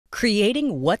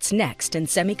Creating what's next in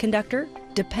semiconductor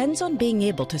depends on being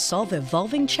able to solve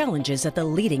evolving challenges at the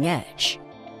leading edge.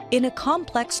 In a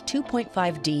complex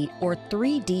 2.5D or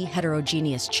 3D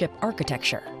heterogeneous chip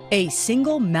architecture, a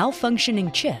single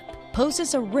malfunctioning chip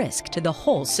poses a risk to the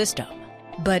whole system.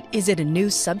 But is it a new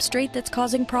substrate that's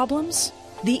causing problems?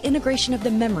 The integration of the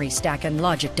memory stack and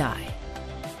logic die.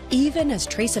 Even as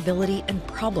traceability and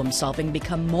problem solving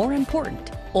become more important,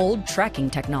 old tracking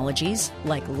technologies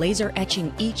like laser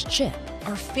etching each chip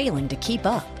are failing to keep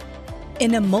up.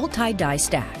 In a multi-die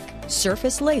stack,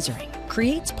 surface lasering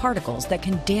creates particles that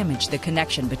can damage the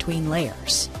connection between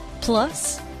layers.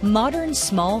 Plus, modern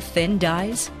small thin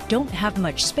dies don't have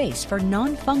much space for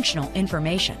non-functional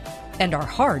information and are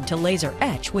hard to laser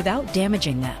etch without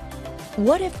damaging them.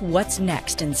 What if what's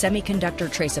next in semiconductor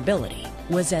traceability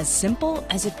was as simple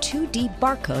as a 2D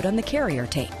barcode on the carrier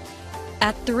tape?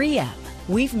 At 3M,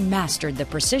 we've mastered the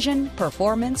precision,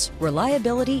 performance,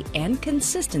 reliability, and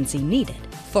consistency needed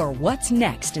for what's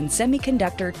next in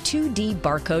semiconductor 2D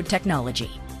barcode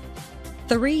technology.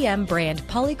 3M brand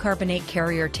polycarbonate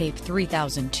carrier tape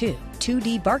 3002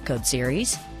 2D barcode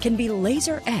series can be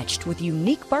laser etched with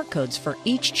unique barcodes for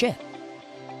each chip,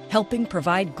 helping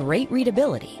provide great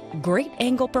readability, great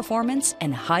angle performance,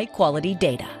 and high-quality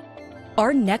data.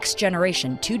 Our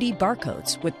next-generation 2D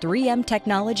barcodes with 3M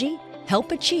technology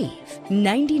help achieve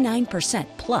 99%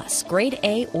 plus grade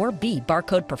A or B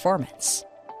barcode performance.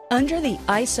 Under the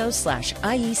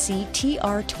ISO/IEC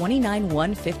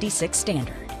TR29156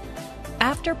 standard.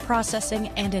 After processing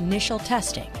and initial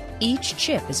testing, each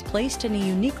chip is placed in a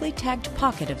uniquely tagged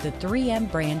pocket of the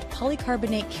 3M brand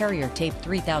polycarbonate carrier tape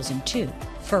 3002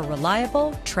 for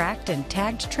reliable, tracked, and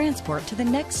tagged transport to the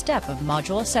next step of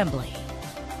module assembly.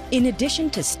 In addition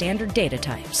to standard data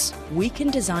types, we can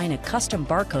design a custom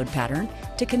barcode pattern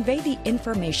to convey the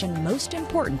information most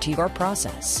important to your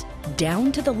process,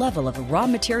 down to the level of raw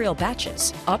material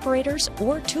batches, operators,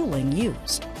 or tooling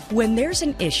used. When there's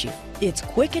an issue, it's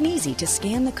quick and easy to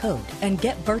scan the code and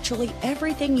get virtually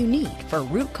everything you need for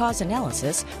root cause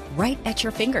analysis right at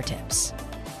your fingertips.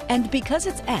 And because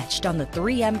it's etched on the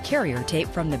 3M carrier tape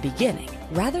from the beginning,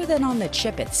 rather than on the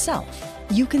chip itself,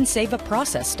 you can save a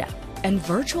process step and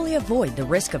virtually avoid the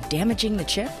risk of damaging the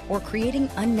chip or creating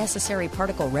unnecessary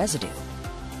particle residue.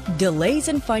 Delays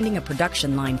in finding a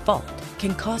production line fault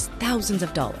can cost thousands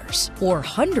of dollars or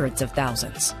hundreds of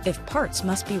thousands if parts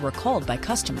must be recalled by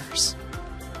customers.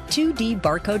 2D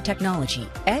barcode technology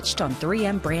etched on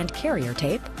 3M brand carrier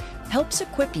tape helps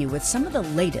equip you with some of the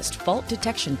latest fault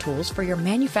detection tools for your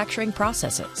manufacturing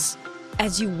processes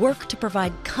as you work to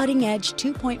provide cutting-edge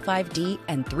 2.5D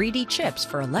and 3D chips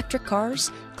for electric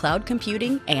cars, cloud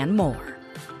computing, and more.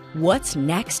 What's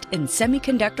next in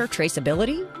semiconductor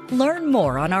traceability? Learn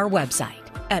more on our website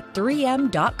at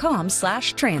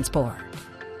 3m.com/transport.